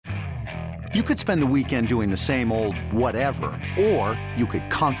You could spend the weekend doing the same old whatever, or you could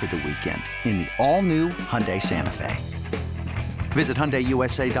conquer the weekend in the all-new Hyundai Santa Fe. Visit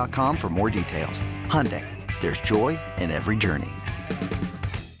HyundaiUSA.com for more details. Hyundai, there's joy in every journey.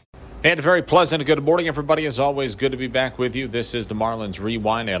 And a very pleasant good morning, everybody. As always, good to be back with you. This is the Marlins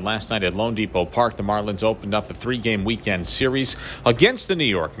Rewind. And last night at Lone Depot Park, the Marlins opened up a 3-game weekend series against the New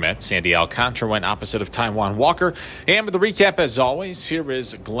York Mets. Sandy Alcantara went opposite of Taijuan Walker. And with the recap, as always, here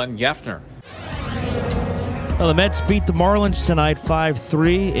is Glenn Geffner. Well, the Mets beat the Marlins tonight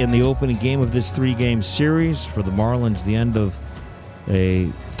 5-3 in the opening game of this 3-game series. For the Marlins, the end of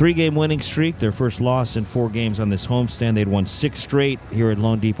a 3-game winning streak, their first loss in 4 games on this homestand. They'd won 6 straight here at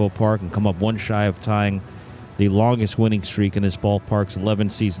Lone Depot Park and come up one shy of tying the longest winning streak in this ballpark's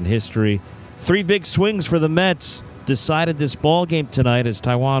 11-season history. 3 big swings for the Mets decided this ball game tonight as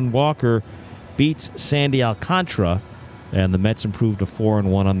Taijuan Walker beats Sandy Alcantara, and the Mets improved to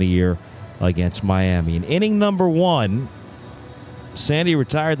 4-1 on the year against Miami. In inning number 1, Sandy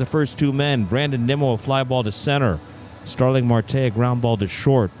retired the first 2 men. Brandon Nimmo a fly ball to center. Starling Marte a ground ball to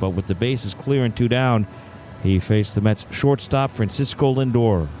short, but with the bases clear and 2 down, he faced the Mets shortstop Francisco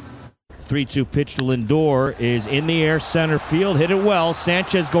Lindor. 3-2 pitch to Lindor is in the air, center field, hit it well.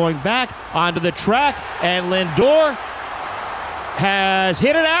 Sanchez going back onto the track, and Lindor has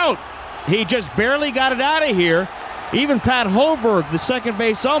hit it out. He just barely got it out of here. Even Pat Hoberg, the second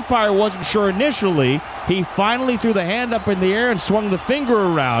base umpire, wasn't sure initially. He finally threw the hand up in the air and swung the finger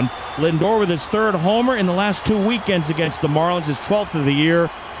around. Lindor with his 3rd homer in the last 2 weekends against the Marlins, his 12th of the year,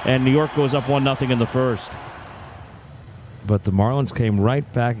 and New York goes up 1-0 in the first. But the Marlins came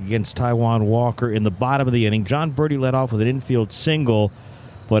right back against Taijuan Walker in the bottom of the inning. John Birdie led off with an infield single,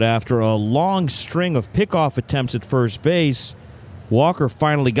 but after a long string of pickoff attempts at first base, Walker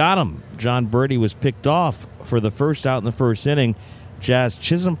finally got him. John Birdie was picked off for the first out in the first inning. Jazz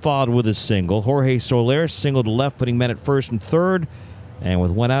Chisholm followed with a single. Jorge Soler singled to left, putting men at first and third. And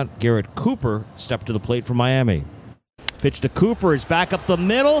with one out, Garrett Cooper stepped to the plate for Miami. Pitch to Cooper is back up the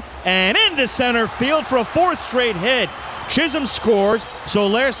middle and into center field for a 4th straight hit. Chisholm scores.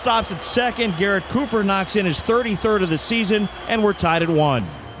 Soler stops at second. Garrett Cooper knocks in his 33rd of the season, and we're tied at 1.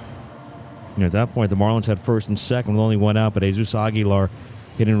 At that point, the Marlins had first and second with only one out, but Jesus Aguilar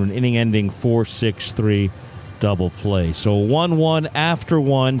hit an inning-ending 4-6-3 double play. So 1-1 after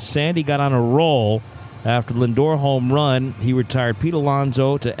 1. Sandy got on a roll after Lindor home run. He retired Pete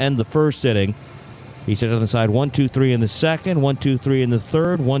Alonso to end the first inning. He set on the side 1-2-3 in the second, 1-2-3 in the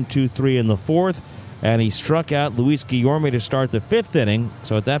third, 1-2-3 in the fourth, and he struck out Luis Guillorme to start the 5th inning.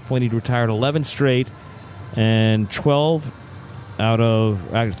 So at that point, he'd retired 11 straight and 13 out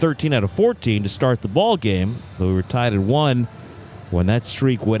of 14 to start the ball game. Though we were tied at 1 when that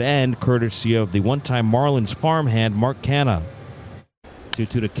streak would end, courtesy of the one-time Marlins farmhand Mark Canha. 2-2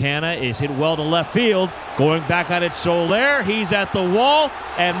 to Canha is hit well to left field. Going back on it, Soler. He's at the wall,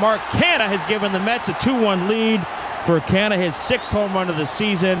 and Mark Canha has given the Mets a 2-1 lead for Canha, his 6th home run of the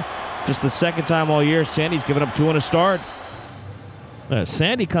season. Just the 2nd time all year Sandy's given up 2 in a start.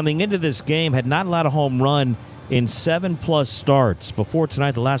 Sandy coming into this game had not allowed a home run in 7+ starts. Before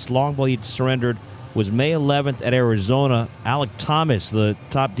tonight, the last long ball he'd surrendered was May 11th at Arizona. Alec Thomas, the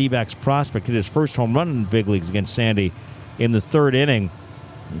top D-backs prospect, hit his first home run in the big leagues against Sandy in the 3rd inning.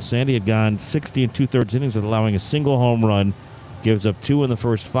 And Sandy had gone 60 2/3 innings with allowing a single home run. Gives up 2 in the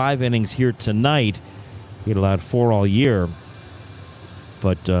first 5 innings here tonight. He had allowed 4 all year.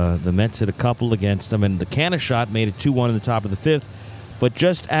 But the Mets hit a couple against him, and the Canha shot made it 2-1 in the top of the 5th. But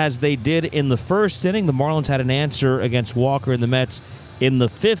just as they did in the first inning, the Marlins had an answer against Walker and the Mets in the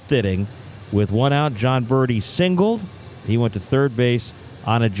 5th inning. With 1 out, John Birdie singled. He went to third base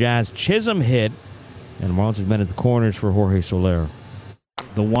on a Jazz Chisholm hit, and the Marlins have been at the corners for Jorge Soler.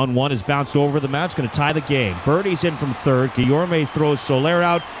 The 1-1 is bounced over the mound. It's going to tie the game. Birdie's in from third. Guillorme throws Soler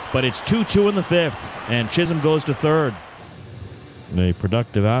out, but it's 2-2 in the 5th, and Chisholm goes to third. A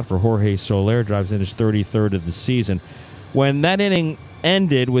productive out for Jorge Soler, drives in his 33rd of the season. When that inning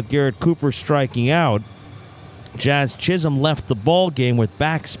ended with Garrett Cooper striking out, Jazz Chisholm left the ball game with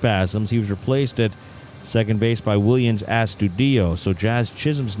back spasms. He was replaced at second base by Williams Astudillo. So Jazz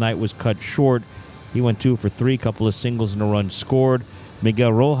Chisholm's night was cut short. He went 2 for 3, couple of singles and a run scored.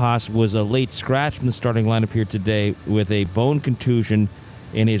 Miguel Rojas was a late scratch from the starting lineup here today with a bone contusion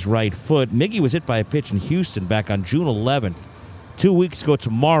in his right foot. Miggy was hit by a pitch in Houston back on June 11th. 2 weeks ago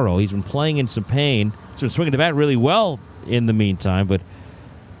tomorrow. He's been playing in some pain. He's been swinging the bat really well in the meantime, but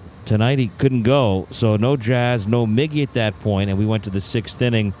tonight he couldn't go. So no Jazz, no Miggy at that point, and we went to the 6th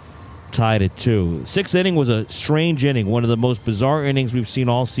inning, tied at 2. 6th inning was a strange inning, one of the most bizarre innings we've seen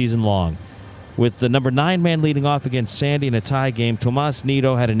all season long. With the number 9 man leading off against Sandy in a tie game, Tomas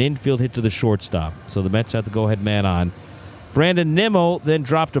Nido had an infield hit to the shortstop. So the Mets had the go-ahead man on. Brandon Nimmo then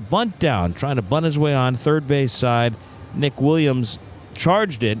dropped a bunt down, trying to bunt his way on third base side. Nick Williams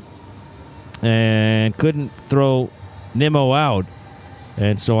charged it and couldn't throw Nimmo out.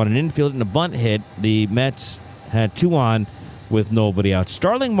 And so on an infield and a bunt hit, the Mets had 2 on with nobody out.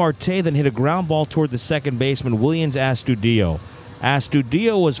 Starling Marte then hit a ground ball toward the second baseman, Willians Astudillo.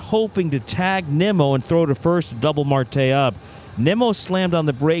 Astudillo was hoping to tag Nimmo and throw to first to double Marte up. Nimmo slammed on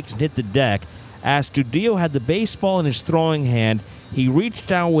the brakes and hit the deck. Astudillo had the baseball in his throwing hand. He reached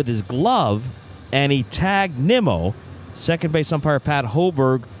down with his glove, and he tagged Nimmo. Second base umpire Pat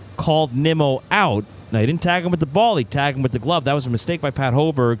Hoberg called Nimmo out. Now, he didn't tag him with the ball. He tagged him with the glove. That was a mistake by Pat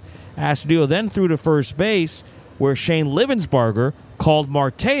Hoberg. Astudillo then threw to first base, where Shane Livensbarger called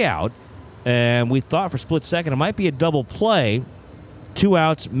Marte out. And we thought for a split second it might be a double play. 2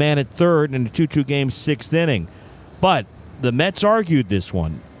 outs, man at third, in a 2-2 game, 6th inning. But the Mets argued this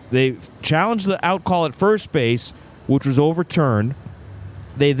one. They challenged the out call at first base, which was overturned.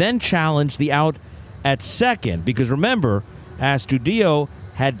 They then challenged the out at second, because remember, Astudillo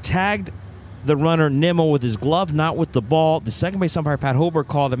had tagged the runner Nimmo with his glove, not with the ball. The second base umpire, Pat Hoberg,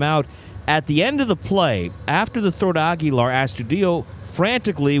 called him out. At the end of the play, after the throw to Aguilar, Astudillo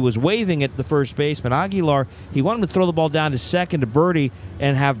frantically was waving at the first baseman. Aguilar, he wanted to throw the ball down to second to Birdie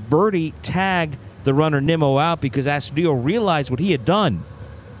and have Birdie tag the runner Nimmo out, because Astudillo realized what he had done.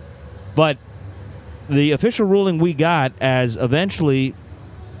 But the official ruling we got, as eventually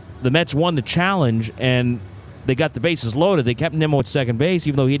the Mets won the challenge and they got the bases loaded. They kept Nimmo at second base,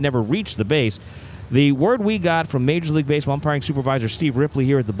 even though he had never reached the base. The word we got from Major League Baseball umpiring supervisor Steve Ripley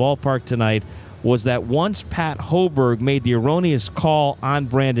here at the ballpark tonight was that once Pat Hoberg made the erroneous call on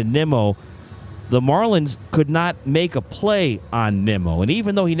Brandon Nimmo, the Marlins could not make a play on Nimmo. And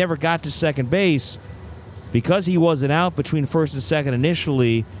even though he never got to second base, because he wasn't out between first and second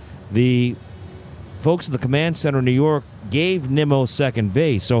initially, the folks in the command center in New York gave Nimmo second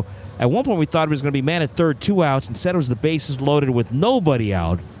base. So at one point we thought it was going to be man at third, 2 outs. Instead, it was the bases loaded with nobody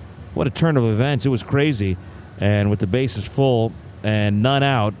out. What a turn of events. It was crazy. And with the bases full and none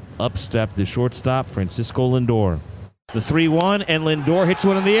out, up stepped the shortstop, Francisco Lindor. The 3-1, and Lindor hits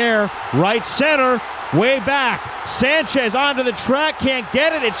one in the air. Right center, way back. Sanchez onto the track, can't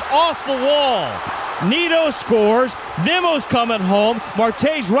get it. It's off the wall. Nido scores. Nimmo's coming home.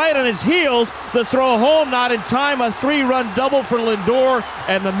 Marte's right on his heels. The throw home, not in time. A 3-run double for Lindor,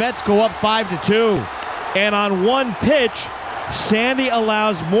 and the Mets go up 5-2. And on one pitch, Sandy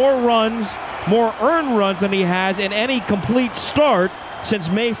allows more runs, more earned runs than he has in any complete start since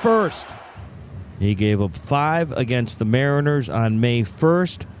May 1st. He gave up 5 against the Mariners on May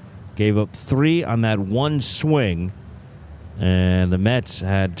 1st, gave up 3 on that one swing, and the Mets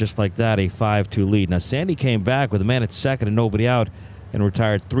had, just like that, a 5-2 lead. Now, Sandy came back with a man at second and nobody out and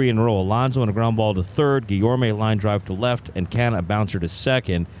retired 3 in a row. Alonso on a ground ball to third, Guillorme line drive to left, and Canna a bouncer to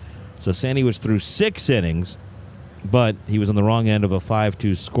second. So Sandy was through 6 innings, but he was on the wrong end of a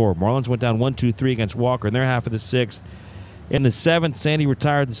 5-2 score. Marlins went down 1-2-3 against Walker in their half of the 6th. In the 7th, Sandy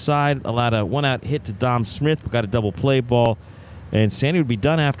retired the side, allowed a 1-out hit to Dom Smith, but got a double play ball. And Sandy would be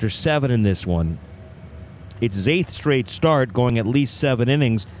done after 7 in this one. It's his 8th straight start, going at least 7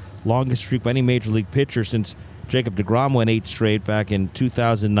 innings. Longest streak by any Major League pitcher since Jacob deGrom went 8 straight back in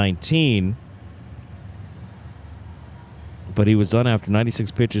 2019. But he was done after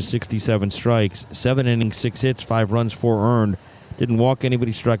 96 pitches, 67 strikes, 7 innings, 6 hits, 5 runs, 4 earned. Didn't walk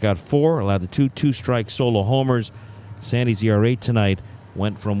anybody, struck out 4, allowed the 2-strike solo homers. Sandy's ERA tonight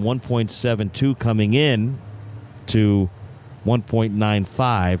went from 1.72 coming in to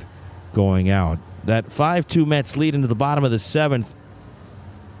 1.95 going out. That 5-2 Mets lead into the bottom of the 7th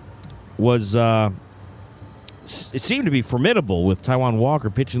was, it seemed to be formidable with Taijuan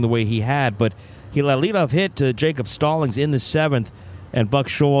Walker pitching the way he had, but he let a leadoff hit to Jacob Stallings in the 7th, and Buck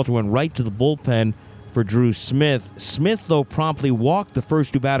Showalter went right to the bullpen for Drew Smith. Smith, though, promptly walked the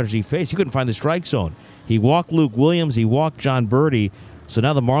first 2 batters he faced. He couldn't find the strike zone. He walked Luke Williams. He walked John Birdie. So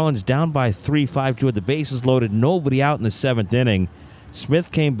now the Marlins down by 3, 5-2 with the bases loaded. Nobody out in the 7th inning.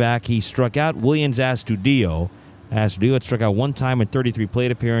 Smith came back. He struck out Willians Astudillo. Astudillo had struck out 1 time in 33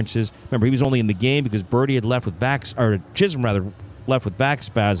 plate appearances. Remember, he was only in the game because Birdie had left with Chisholm left with back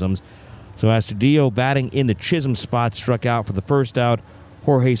spasms. So Astudillo, batting in the Chisholm spot, struck out for the first out.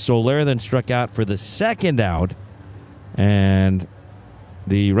 Jorge Soler then struck out for the second out. And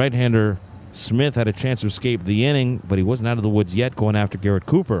the right-hander Smith had a chance to escape the inning, but he wasn't out of the woods yet, going after Garrett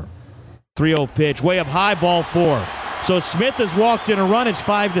Cooper. 3-0 pitch, way up high, ball 4. So Smith has walked in a run. It's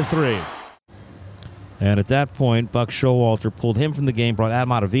 5-3. And at that point, Buck Showalter pulled him from the game, brought Adam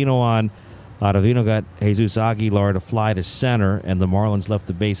Ottavino on. Ottavino got Jesus Aguilar to fly to center, and the Marlins left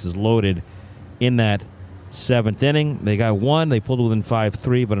the bases loaded in that 7th inning. They got one. They pulled within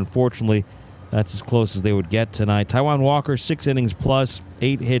 5-3, but unfortunately, that's as close as they would get tonight. Taijuan Walker, 6 innings plus,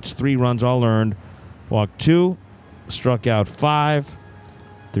 8 hits, 3 runs, all earned. Walked 2, struck out 5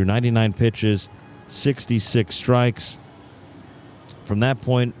 through 99 pitches, 66 strikes. From that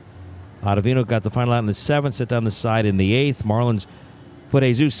point, Ottavino got the final out in the 7th, set down the side in the 8th. Marlins put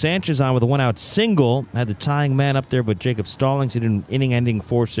Jesus Sanchez on with a 1-out single, had the tying man up there, but Jacob Stallings hit an inning-ending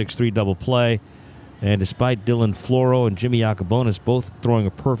 4-6-3 double play. And despite Dylan Floro and Jimmy Yacobonis both throwing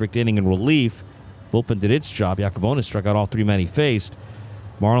a perfect inning in relief, bullpen did its job. Yacobonis struck out all 3 men he faced.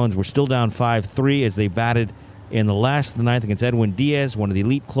 Marlins were still down 5-3 as they batted in the last of the 9th against Edwin Diaz, one of the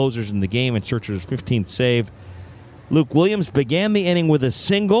elite closers in the game, in search of his 15th save. Luke Williams began the inning with a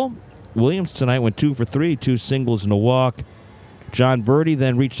single. Williams tonight went 2 for 3, 2 singles and a walk. John Birdie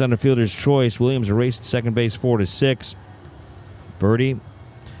then reached on the fielder's choice. Williams erased second base 4-6. Birdie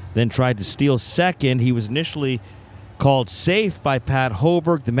then tried to steal second. He was initially called safe by Pat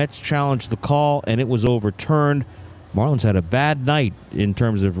Hoberg. The Mets challenged the call, and it was overturned. Marlins had a bad night in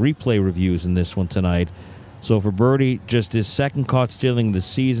terms of replay reviews in this one tonight. So for Birdie, just his second caught stealing of the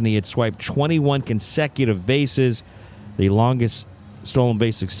season. He had swiped 21 consecutive bases, the longest stolen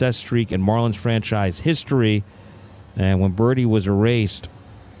base success streak in Marlins franchise history. And when Birdie was erased,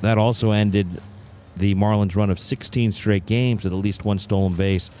 that also ended the Marlins' run of 16 straight games with at least 1 stolen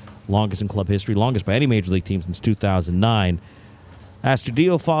base, longest in club history, longest by any major league team since 2009.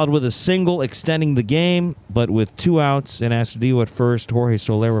 Astudillo followed with a single, extending the game, but with 2 outs and Astudillo at first, Jorge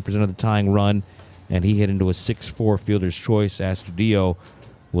Soler represented the tying run, and he hit into a 6-4 fielder's choice. Astudillo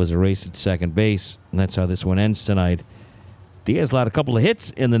was erased at second base, and that's how this one ends tonight. Diaz allowed a couple of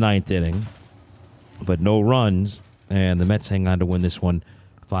hits in the 9th inning, but no runs, and the Mets hang on to win this one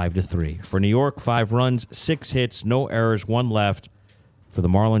 5-3. For New York, 5 runs, 6 hits, no errors, 1 left. For the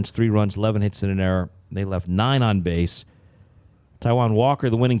Marlins, 3 runs, 11 hits and an error. They left 9 on base. Taijuan Walker,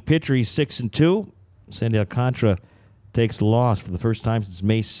 the winning pitcher, he's 6-2. Sandy Alcantara takes the loss for the first time since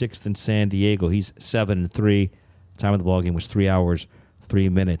May 6th in San Diego. He's 7-3. Time of the ballgame was 3 hours, 3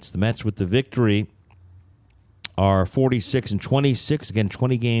 minutes. The Mets with the victory are 46-26. Again,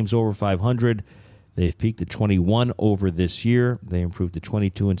 20 games over 500. They've peaked at 21 over this year. They improved to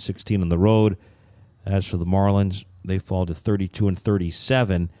 22-16 on the road. As for the Marlins, they fall to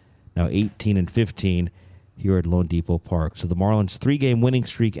 32-37, now 18-15 here at Lone Depot Park. So the Marlins' 3-game winning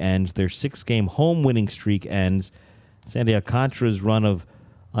streak ends. Their 6-game home winning streak ends. Sandy Alcantara's run of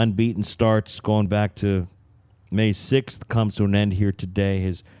unbeaten starts going back to May 6th comes to an end here today.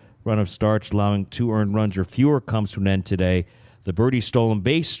 His run of starts allowing 2 earned runs or fewer comes to an end today. The Birdie stolen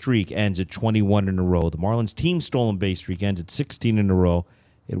base streak ends at 21 in a row. The Marlins team stolen base streak ends at 16 in a row.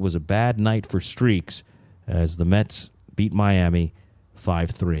 It was a bad night for streaks as the Mets beat Miami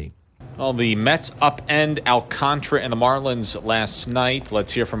 5-3. Well, the Mets upend Alcantara and the Marlins last night.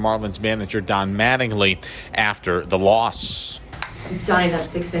 Let's hear from Marlins manager Don Mattingly after the loss. Don, in that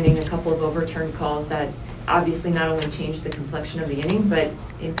 6th inning, a couple of overturned calls that obviously not only changed the complexion of the inning, but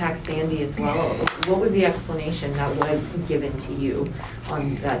impacts Sandy as well. What was the explanation that was given to you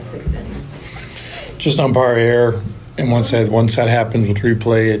on that 6th inning? Just umpire error, and once that happens with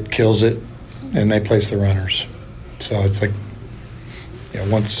replay, it kills it, and they place the runners. So it's like,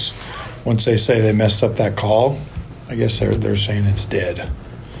 once they say they messed up that call, I guess they're saying it's dead.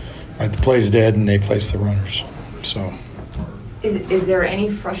 Right, the play's dead, and they place the runners. So. Is there any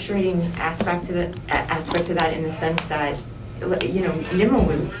frustrating aspect to that in the sense that, Nimmo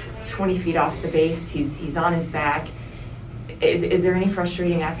was 20 feet off the base, he's on his back. Is there any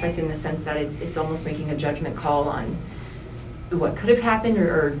frustrating aspect in the sense that it's almost making a judgment call on what could have happened,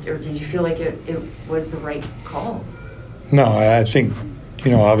 or did you feel like it was the right call? No, I think,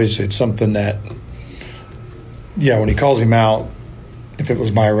 obviously it's something that, when he calls him out, if it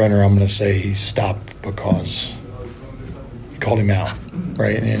was my runner, I'm going to say he stopped because called him out,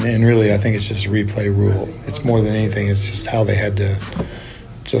 right? And really, I think it's just a replay rule. It's more than anything. It's just how they had to.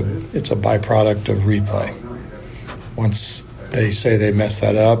 It's a byproduct of replay. Once they say they messed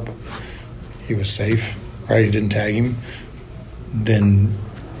that up, he was safe, right? He didn't tag him. Then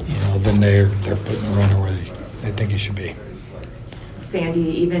they're putting the runner where they think he should be. Sandy,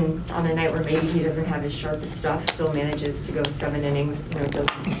 even on a night where maybe he doesn't have his sharpest stuff, still manages to go 7 innings. Doesn't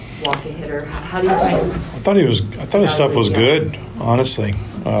walk a hitter. How do you kind of? I thought his stuff was good. Honestly,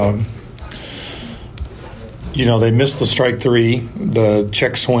 they missed the strike 3, the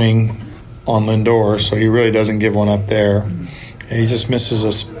check swing on Lindor, so he really doesn't give one up there. And he just misses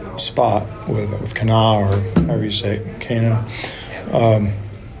a spot with Kana, or however you say it, Kana.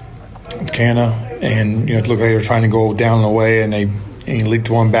 Canna, and it looked like they were trying to go down and away, and he leaked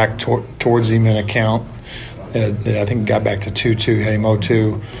one back towards him in a count. I think got back to 2-2, had him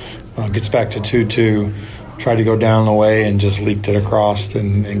 0-2, gets back to 2-2, tried to go down and away, and just leaked it across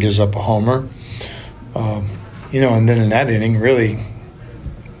and gives up a homer. And then in that inning, really,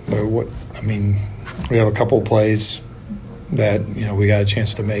 we have a couple of plays that we got a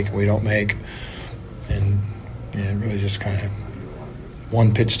chance to make and we don't make, and it really just kind of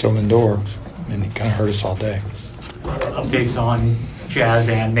one pitch still indoor, and it kind of hurt us all day. Updates on Jazz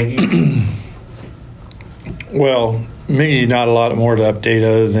and Miggy? Well, Miggy, not a lot more to update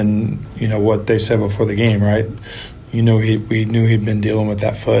other than what they said before the game, right? We knew he'd been dealing with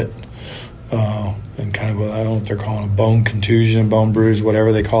that foot, and kind of I don't know if they're calling it a bone contusion, bone bruise,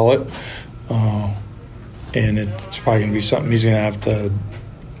 whatever they call it, and it's probably going to be something he's going to have to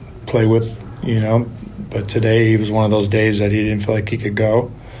play with, But today he was one of those days that he didn't feel like he could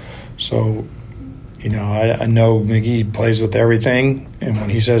go. So, I know Miggy plays with everything, and when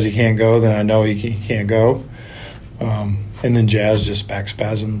he says he can't go, then I know he can't go. And then Jazz just back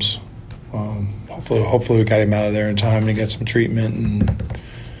spasms. Hopefully we got him out of there in time and he got some treatment and,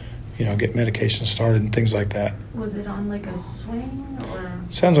 get medication started and things like that. Was it on like a swing or?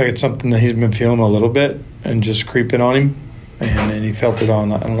 Sounds like it's something that he's been feeling a little bit and just creeping on him. And then he felt it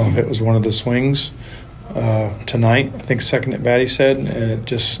on, I don't know if it was one of the swings tonight. I think second at bat he said, and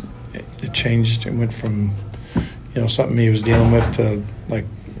it changed. It went from, something he was dealing with to like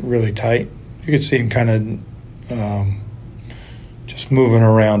really tight. You could see him kind of just moving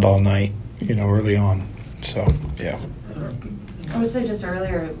around all night, early on. So, yeah. I would say just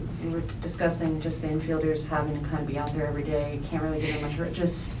earlier we were discussing just the infielders having to kind of be out there every day. Can't really get much.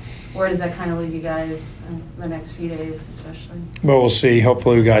 Just where does that kind of leave you guys in the next few days, especially? Well, we'll see.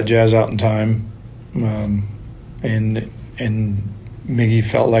 Hopefully, we got Jazz out in time, and Miggy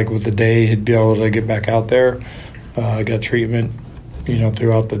felt like with the day he'd be able to get back out there. Got treatment,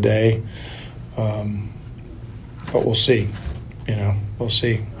 throughout the day, but we'll see. We'll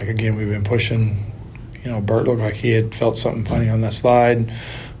see. Like again, we've been pushing. Bert looked like he had felt something funny on that slide.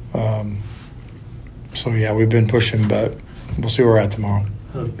 So yeah, we've been pushing, but we'll see where we're at tomorrow.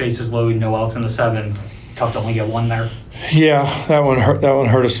 The bases loaded, no outs in the 7. Tough to only get one there. Yeah, that one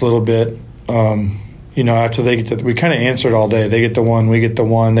hurt us a little bit. After they get we kind of answered all day. They get the 1, we get the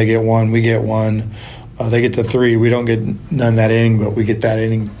 1. They get 1, we get 1. They get the 3. We don't get none that inning, but we get that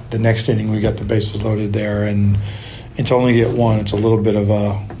inning. The next inning, we got the bases loaded there, and to only get 1, it's a little bit of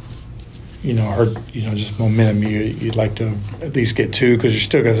a hurt. Just momentum. You'd like to at least get 2 because you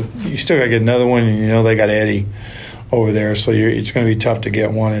still got to get another one, and they got Eddie over there, so it's going to be tough to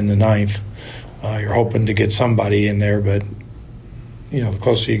get 1 in the 9th. You're hoping to get somebody in there, but the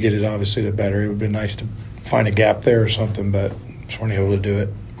closer you get it, obviously, the better. It would be nice to find a gap there or something, but just weren't able to do it.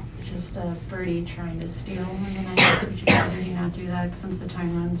 Just Birdie trying to steal in the 9th. Would you rather you not do that since the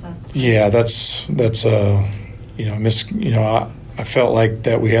time runs up? Yeah, that's I felt like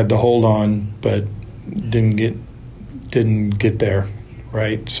that we had the hold on, but didn't get there,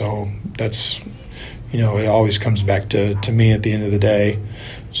 right? So that's it always comes back to me at the end of the day.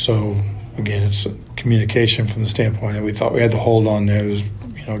 So again, it's communication from the standpoint that we thought we had the hold on there. There's,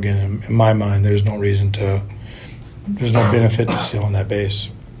 again, in my mind, there's no benefit to stealing that base.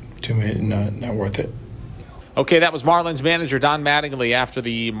 To me, not worth it. Okay, that was Marlins manager Don Mattingly after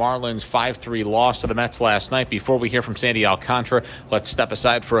the Marlins 5-3 loss to the Mets last night. Before we hear from Sandy Alcantara, let's step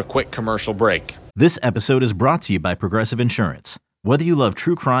aside for a quick commercial break. This episode is brought to you by Progressive Insurance. Whether you love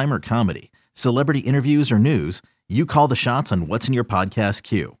true crime or comedy, celebrity interviews or news, you call the shots on what's in your podcast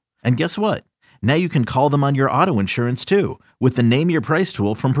queue. And guess what? Now you can call them on your auto insurance too with the Name Your Price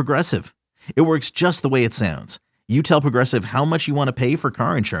tool from Progressive. It works just the way it sounds. You tell Progressive how much you want to pay for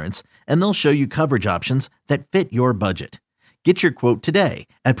car insurance, and they'll show you coverage options that fit your budget. Get your quote today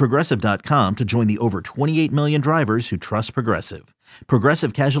at Progressive.com to join the over 28 million drivers who trust Progressive.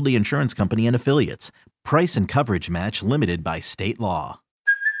 Progressive Casualty Insurance Company and Affiliates. Price and coverage match limited by state law.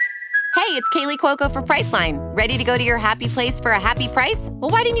 Hey, it's Kaylee Cuoco for Priceline. Ready to go to your happy place for a happy price? Well,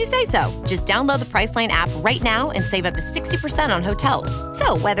 why didn't you say so? Just download the Priceline app right now and save up to 60% on hotels.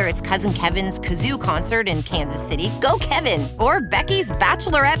 So whether it's Cousin Kevin's Kazoo Concert in Kansas City, go Kevin, or Becky's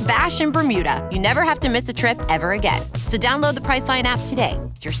Bachelorette Bash in Bermuda, you never have to miss a trip ever again. So download the Priceline app today.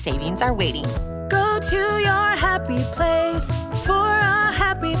 Your savings are waiting. Go to your happy place for a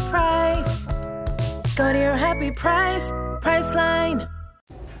happy price. Go to your happy price, Priceline.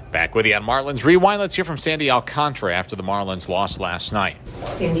 Back with you on Marlins Rewind. Let's hear from Sandy Alcantara after the Marlins lost last night.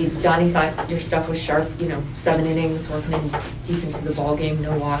 Sandy, Donnie thought your stuff was sharp, 7 innings, working in deep into the ball game,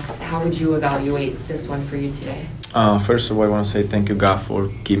 no walks. How would you evaluate this one for you today? First of all, I want to say thank you, God, for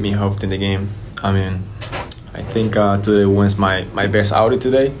keeping me healthy in the game. I think today was my best outing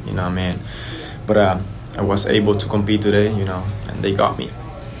today, But I was able to compete today, and they got me.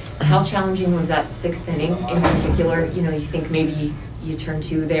 How challenging was that 6th inning in particular? You think maybe you turn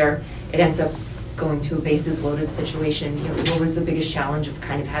 2 there, it ends up going to a bases loaded situation. What was the biggest challenge of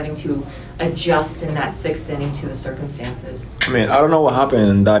kind of having to adjust in that 6th inning to the circumstances? I don't know what happened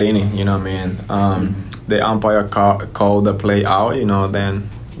in that inning, the umpire called the play out,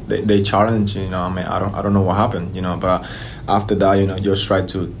 then they challenged, I don't know what happened, but after that, just try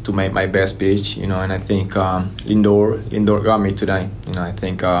to make my best pitch, and I think Lindor got me today, I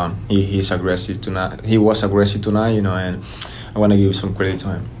think he's aggressive tonight. He was aggressive tonight, and I want to give some credit to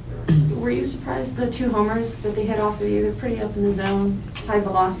him. Were you surprised the 2 homers that they hit off of you? They're pretty up in the zone, high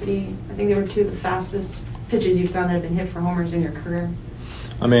velocity. I think they were 2 of the fastest pitches you've thrown that have been hit for homers in your career.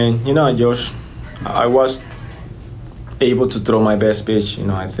 Josh, I was able to throw my best pitch.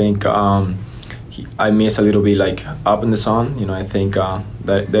 I think I missed a little bit up in the sun. I think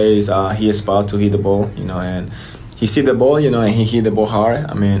that there is his spot to hit the ball. And he see the ball. And he hit the ball hard.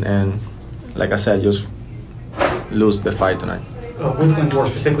 And like I said, just lose the fight tonight. With Lindor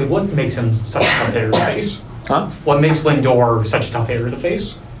specifically, what makes him such a tough hitter to face? Huh? What makes Lindor such a tough hitter to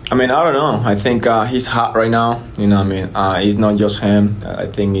face? I don't know. I think he's hot right now. It's not just him. I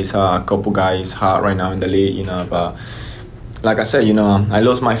think it's a couple guys hot right now in the league. But like I said, I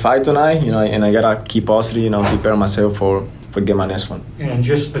lost my fight tonight. And I gotta keep positive. Prepare myself for get my next one. And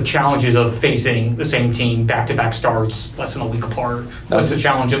just the challenges of facing the same team back-to-back starts, less than a week apart. What's the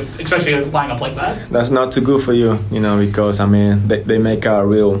challenge of, especially a lineup like that? That's not too good for you, because they make a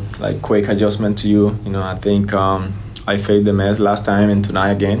real quick adjustment to you. I think I faced the Mets last time and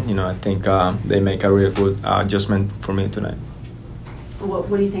tonight again. I think they make a real good adjustment for me tonight. What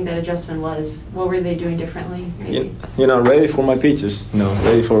do you think that adjustment was? What were they doing differently? Maybe? Ready for my pitches.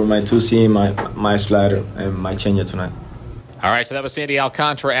 Ready for my 2-seam, my slider, and my changeup tonight. All right, so that was Sandy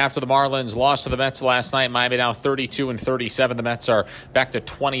Alcantara after the Marlins lost to the Mets last night. Miami now 32-37. The Mets are back to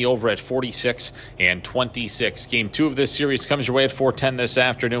 20 over at 46-26. Game 2 of this series comes your way at 4:10 this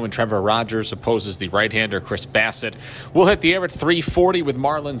afternoon when Trevor Rogers opposes the right-hander Chris Bassett. We'll hit the air at 3:40 with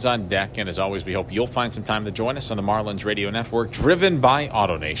Marlins on deck. And as always, we hope you'll find some time to join us on the Marlins Radio Network, driven by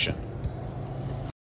AutoNation.